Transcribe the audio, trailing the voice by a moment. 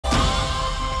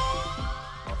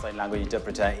Sign language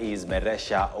interpreter is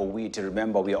Meresha Owiti.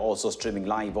 Remember, we are also streaming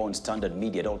live on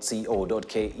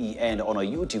standardmedia.co.ke and on our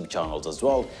YouTube channels as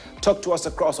well. Talk to us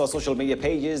across our social media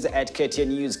pages at KTN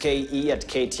News KE, at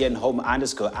KTN Home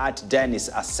 _ at Dennis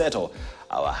Assetto.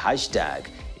 Our hashtag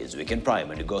is Weekend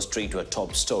Prime, and we go straight to a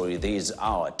top story this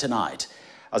hour tonight.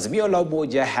 Azimio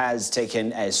Moja has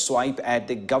taken a swipe at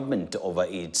the government over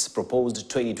its proposed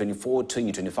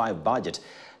 2024-2025 budget,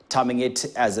 terming it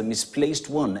as a misplaced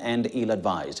one and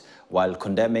ill-advised. While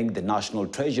condemning the National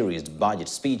Treasury's budget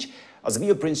speech,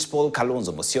 Azimio Principal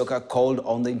Kalonzo Musyoka called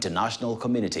on the international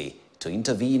community to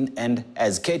intervene, and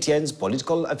as KTN's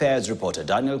political affairs reporter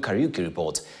Daniel Kariuki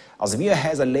reports, Azimio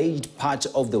has alleged part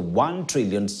of the 1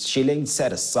 trillion shilling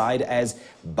set aside as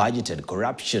budgeted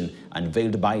corruption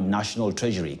unveiled by National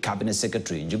Treasury Cabinet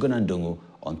Secretary Njuguna Ndung'u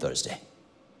on Thursday.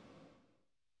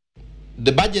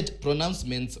 The budget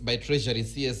pronouncements by Treasury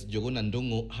CS Njuguna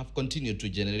Ndung'u have continued to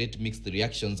generate mixed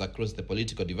reactions across the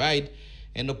political divide,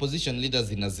 and opposition leaders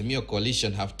in Azimio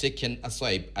coalition have taken a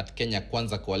swipe at Kenya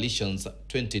Kwanza coalition's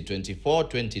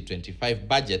 2024-2025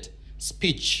 budget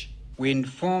speech. We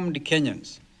informed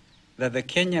Kenyans that the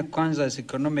Kenya Kwanza's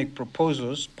economic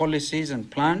proposals, policies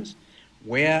and plans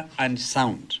were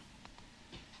unsound,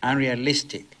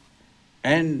 unrealistic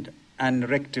and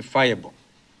unrectifiable.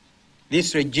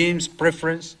 This regime's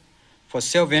preference for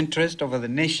self-interest over the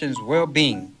nation's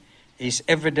well-being is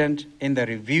evident in the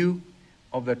review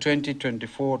of the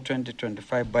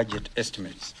 2024-2025 budget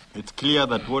estimates. It's clear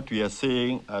that what we are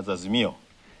saying as Azimio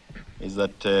is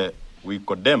that we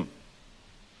condemn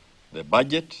the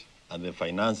budget and the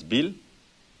finance bill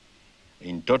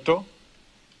in total,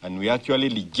 and we actually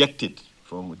reject it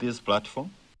from this platform.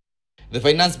 The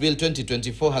Finance Bill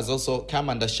 2024 has also come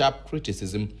under sharp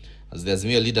criticism as the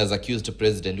Azimio leaders accused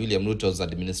President William Ruto's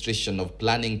administration of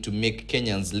planning to make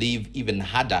Kenyans live even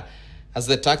harder, as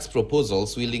the tax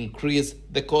proposals will increase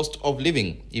the cost of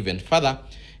living even further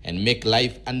and make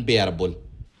life unbearable.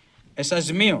 As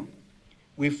Azimio,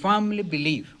 we firmly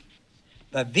believe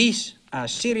that these are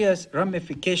serious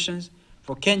ramifications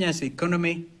for Kenya's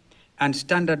economy and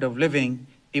standard of living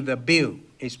if the bill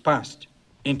is passed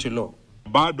into law.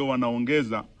 Bado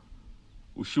wanaongeza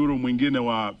ushuru mwingine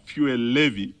wa fuel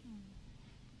levy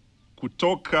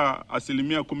kutoka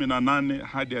 18%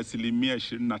 hadi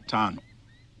 25%.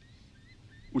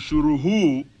 Ushuru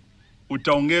huu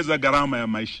utaongeza gharama ya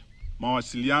maisha,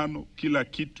 mawasiliano, kila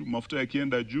kitu, mafuta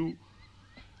yakienda juu,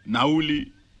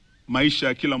 nauli, maisha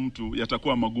ya kila mtu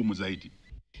yatakuwa magumu zaidi.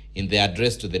 In their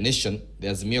address to the nation, the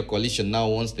Azimio coalition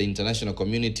now wants the international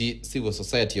community, civil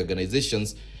society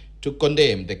organizations to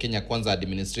condemn the Kenya Kwanza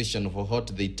administration for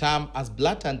what they term as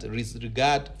blatant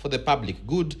disregard for the public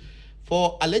good,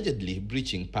 for allegedly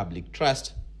breaching public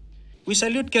trust. We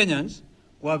salute Kenyans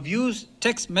who have used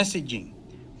text messaging,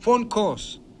 phone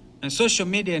calls, and social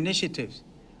media initiatives,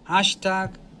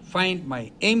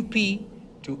 #FindMyMP,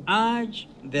 to urge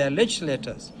their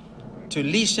legislators to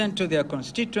listen to their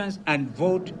constituents and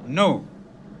vote no.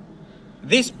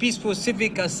 This peaceful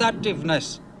civic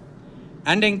assertiveness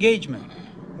and engagement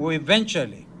will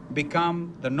eventually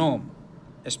become the norm,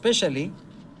 especially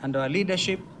under our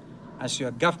leadership as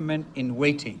your government in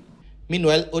waiting.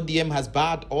 Meanwhile, ODM has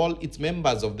barred all its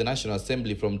members of the National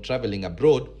Assembly from traveling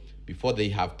abroad before they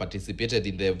have participated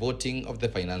in the voting of the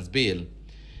finance bill.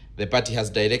 The party has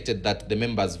directed that the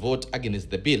members vote against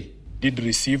the bill. Did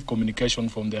receive communication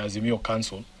from the Azimio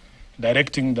Council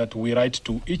directing that we write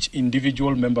to each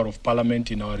individual member of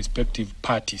parliament in our respective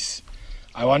parties.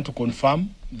 I want to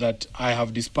confirm that I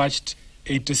have dispatched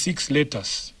 86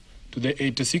 letters to the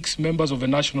 86 members of the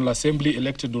National Assembly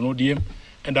elected on ODM,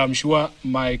 and I'm sure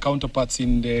my counterparts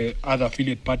in the other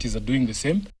affiliate parties are doing the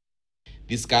same.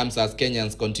 This comes as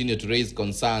Kenyans continue to raise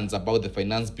concerns about the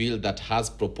finance bill that has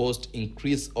proposed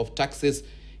increase of taxes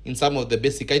in some of the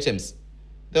basic items.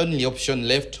 The only option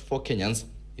left for Kenyans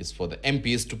is for the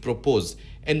MPs to propose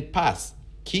and pass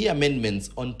key amendments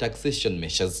on taxation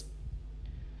measures.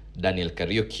 Daniel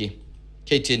Kariuki,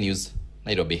 KTN News,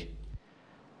 Nairobi.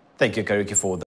 Thank you, Kariuki, for that.